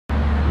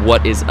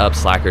What is up,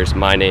 slackers?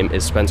 My name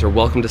is Spencer.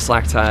 Welcome to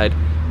Slacktide.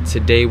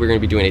 Today we're going to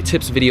be doing a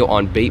tips video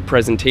on bait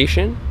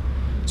presentation.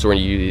 So we're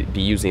going to be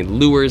using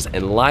lures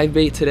and live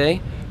bait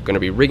today. We're going to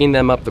be rigging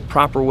them up the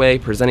proper way,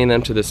 presenting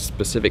them to the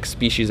specific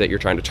species that you're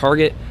trying to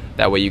target.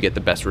 That way you get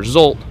the best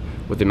result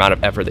with the amount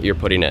of effort that you're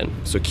putting in.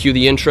 So cue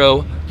the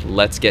intro.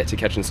 Let's get to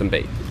catching some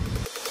bait.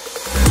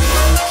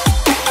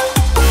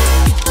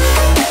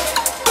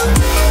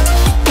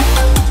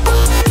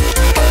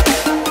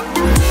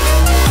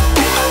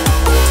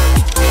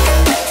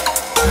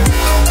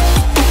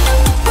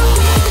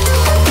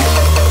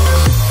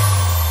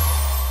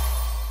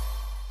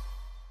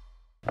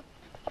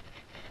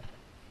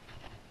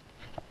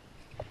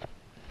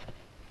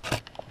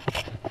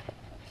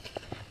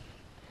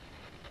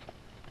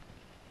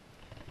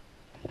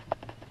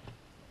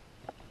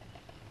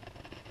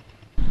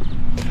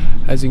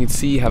 As you can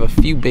see, have a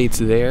few baits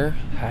there.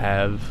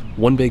 Have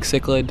one big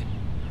cichlid,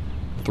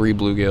 3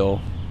 bluegill,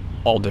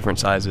 all different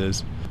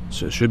sizes.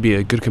 So it should be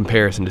a good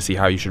comparison to see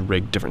how you should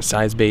rig different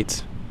size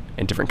baits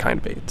and different kind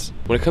of baits.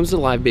 When it comes to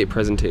live bait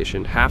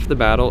presentation, half the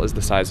battle is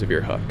the size of your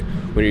hook.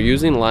 When you're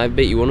using live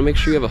bait, you want to make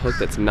sure you have a hook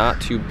that's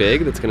not too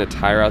big, that's going to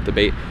tire out the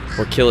bait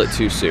or kill it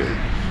too soon.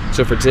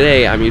 So for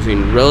today, I'm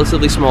using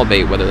relatively small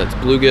bait, whether that's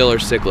bluegill or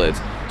cichlids.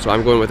 So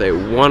I'm going with a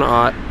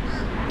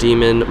 1/0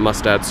 Demon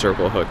Mustad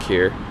Circle hook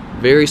here.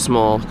 Very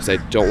small, because I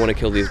don't want to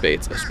kill these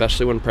baits,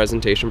 especially when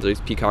presentation for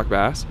these peacock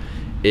bass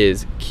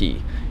is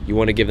key. You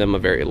want to give them a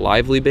very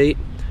lively bait,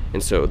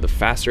 and so the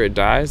faster it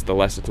dies, the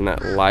less it's in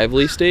that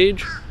lively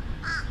stage,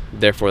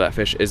 therefore that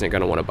fish isn't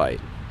going to want to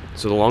bite.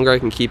 So the longer I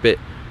can keep it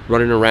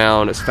running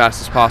around as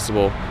fast as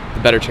possible,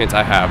 the better chance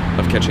I have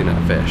of catching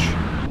that fish.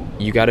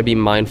 You got to be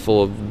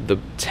mindful of the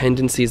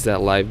tendencies that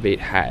live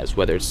bait has,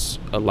 whether it's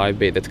a live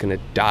bait that's going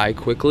to die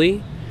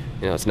quickly.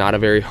 You know, it's not a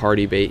very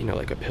hardy bait, you know,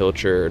 like a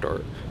pilchard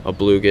or a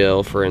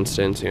bluegill, for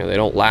instance. You know, they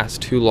don't last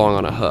too long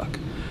on a hook.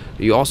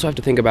 You also have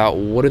to think about,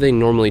 what do they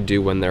normally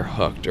do when they're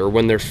hooked or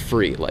when they're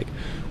free? Like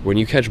when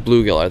you catch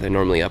bluegill, are they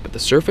normally up at the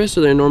surface,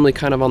 or they're normally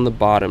kind of on the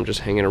bottom just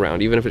hanging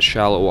around, even if it's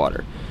shallow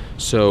water?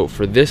 So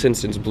for this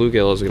instance,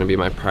 bluegill is going to be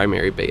my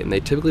primary bait, and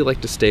they typically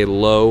like to stay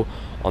low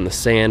on the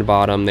sand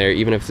bottom there,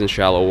 even if it's in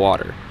shallow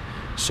water.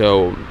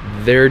 So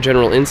their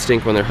general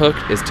instinct when they're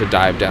hooked is to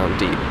dive down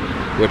deep,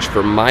 which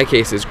for my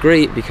case is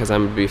great because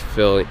I'm going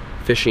to be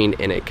fishing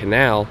in a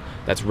canal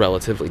that's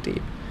relatively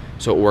deep.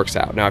 So it works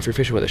out. Now if you're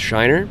fishing with a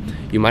shiner,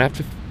 you might have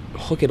to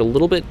hook it a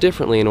little bit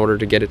differently in order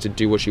to get it to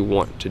do what you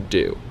want to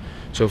do.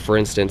 So for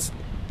instance,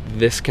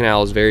 this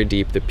canal is very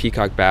deep, the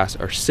peacock bass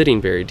are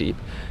sitting very deep,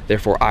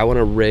 therefore I want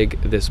to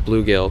rig this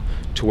bluegill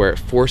to where it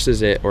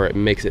forces it, or it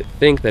makes it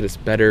think that it's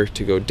better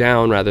to go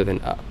down rather than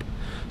up.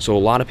 So a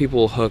lot of people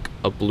will hook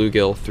a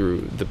bluegill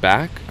through the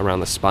back, around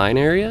the spine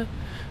area,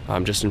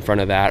 just in front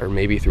of that, or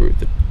maybe through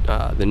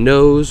the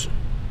nose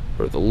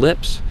or the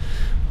lips,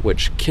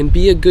 which can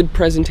be a good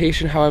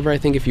presentation. However, I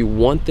think if you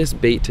want this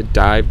bait to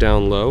dive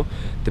down low,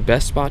 the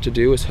best spot to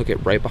do is hook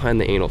it right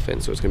behind the anal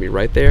fin. So it's going to be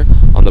right there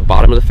on the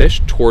bottom of the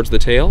fish towards the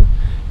tail.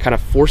 Kind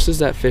of forces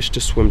that fish to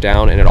swim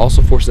down, and it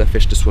also forces that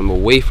fish to swim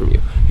away from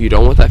you. You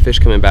don't want that fish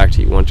coming back to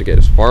you. You want to get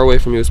as far away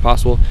from you as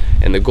possible,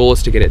 and the goal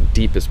is to get it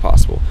deep as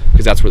possible,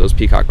 because that's where those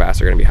peacock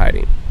bass are going to be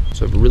hiding.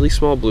 So I have a really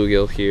small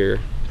bluegill here,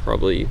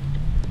 probably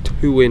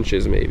 2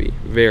 inches maybe,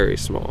 very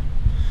small.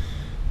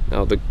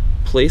 Now the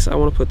place I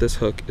want to put this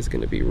hook is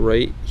going to be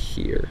right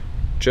here.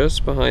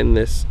 Just behind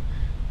this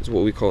is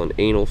what we call an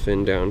anal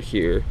fin down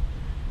here,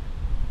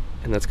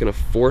 and that's going to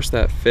force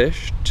that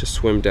fish to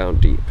swim down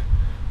deep.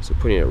 So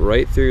putting it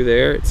right through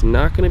there, it's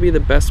not going to be the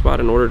best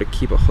spot in order to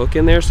keep a hook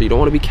in there, so you don't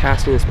want to be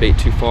casting this bait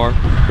too far.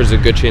 There's a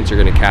good chance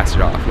you're going to cast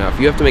it off. Now if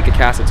you have to make a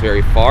cast that's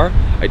very far,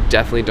 I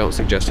definitely don't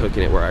suggest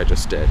hooking it where I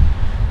just did.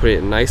 Putting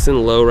it nice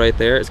and low right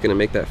there, it's going to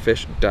make that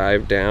fish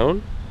dive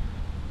down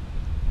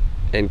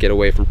and get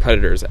away from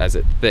predators as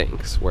it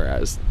thinks,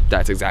 whereas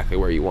that's exactly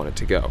where you want it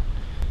to go.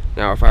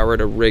 Now if I were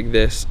to rig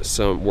this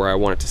where I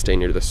want it to stay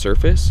near the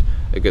surface,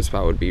 a good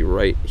spot would be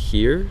right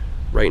here,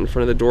 right in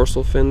front of the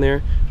dorsal fin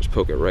there. Just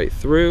poke it right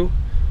through.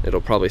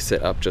 It'll probably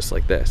sit up just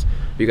like this.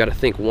 You got to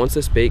think, once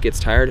this bait gets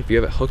tired, if you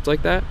have it hooked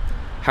like that,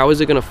 how is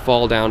it going to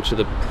fall down to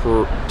the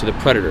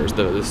predators,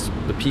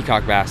 the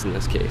peacock bass in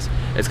this case?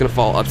 It's going to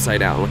fall upside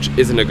down, which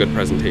isn't a good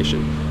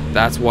presentation.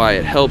 That's why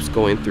it helps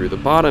going through the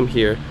bottom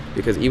here,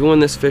 because even when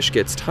this fish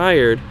gets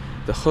tired,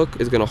 the hook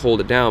is going to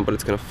hold it down, but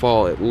it's going to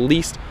fall at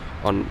least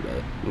on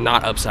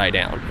not upside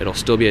down. It'll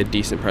still be a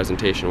decent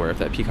presentation, where if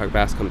that peacock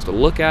bass comes to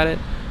look at it,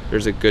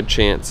 there's a good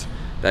chance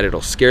that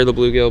it'll scare the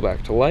bluegill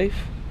back to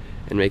life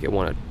and make it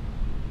want to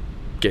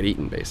get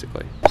eaten,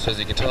 basically. So as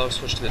you can tell, I've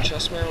switched to the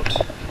chest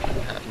mount.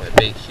 I have my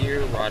bait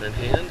here, rod in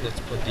hand. Let's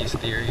put these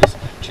theories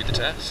to the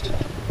test.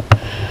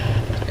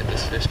 Get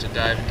this fish to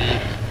dive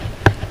deep.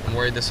 I'm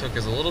worried this hook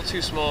is a little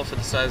too small for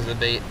the size of the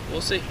bait. We'll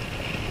see.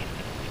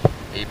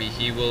 Maybe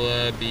he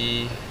will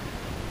be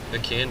the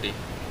candy.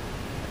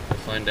 We'll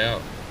find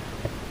out.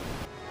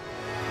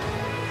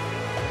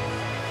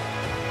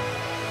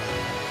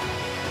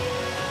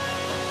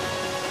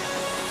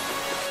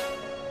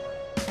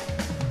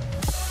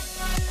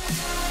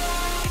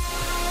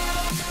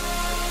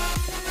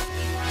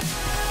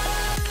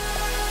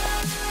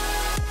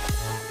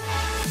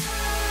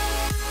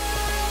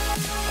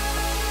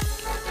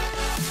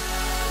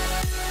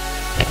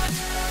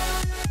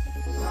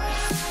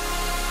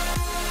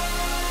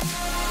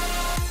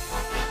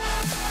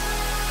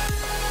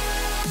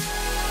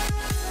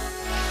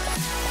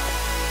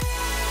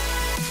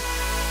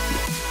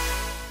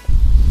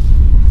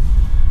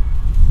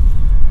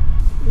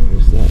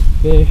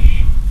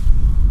 fish.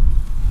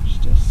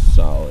 Just a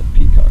solid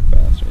peacock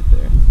bass right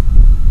there.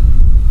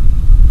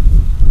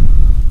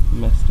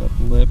 Messed up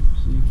lip,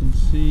 so you can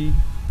see.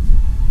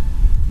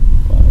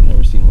 Wow, I've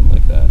never seen one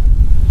like that.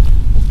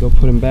 Let's go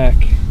put him back.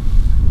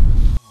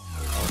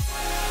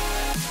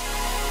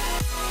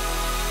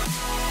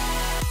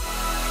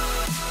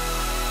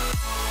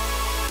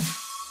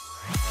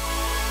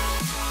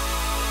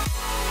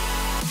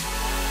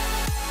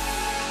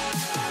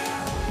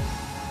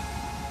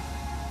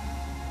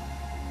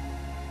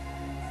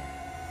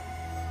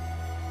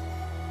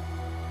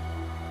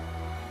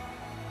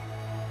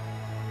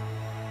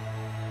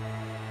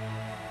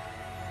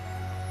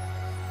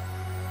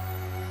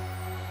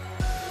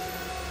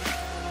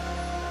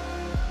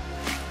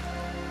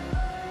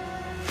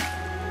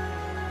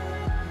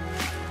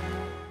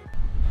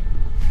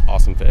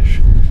 Awesome fish.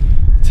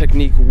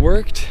 Technique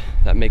worked.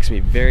 That makes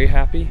me very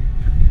happy.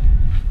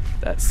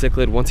 That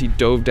cichlid, once he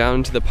dove down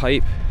into the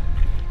pipe,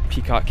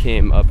 peacock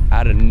came up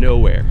out of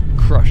nowhere,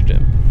 crushed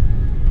him.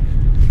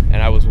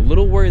 And I was a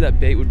little worried that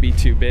bait would be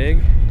too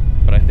big,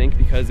 but I think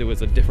because it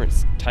was a different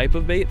type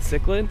of bait,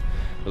 cichlid,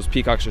 those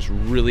peacocks just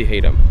really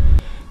hate him.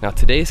 Now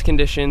today's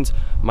conditions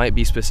might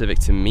be specific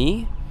to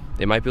me.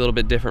 They might be a little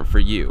bit different for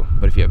you,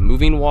 but if you have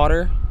moving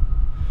water,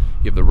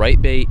 you have the right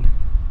bait,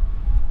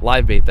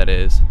 live bait that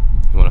is,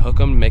 you want to hook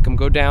them, make them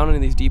go down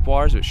in these deep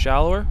waters if it's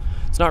shallower.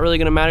 It's not really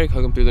going to matter. You can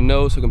hook them through the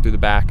nose, hook them through the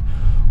back,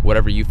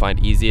 whatever you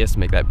find easiest to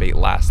make that bait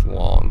last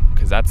long.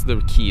 Because that's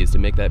the key, is to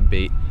make that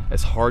bait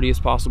as hardy as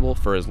possible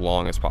for as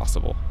long as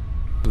possible.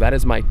 So that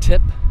is my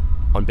tip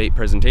on bait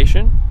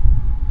presentation.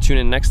 Tune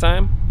in next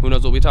time. Who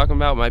knows what we'll be talking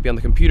about? We might be on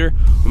the computer,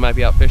 we might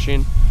be out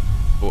fishing.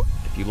 But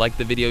if you liked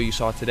the video you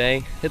saw today,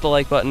 hit the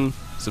like button,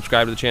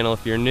 subscribe to the channel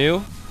if you're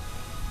new.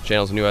 The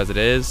channel's new as it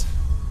is,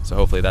 so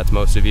hopefully that's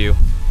most of you.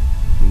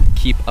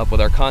 Keep up with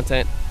our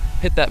content,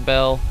 hit that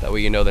bell, that way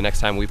you know the next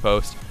time we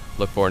post.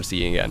 Look forward to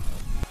seeing you again.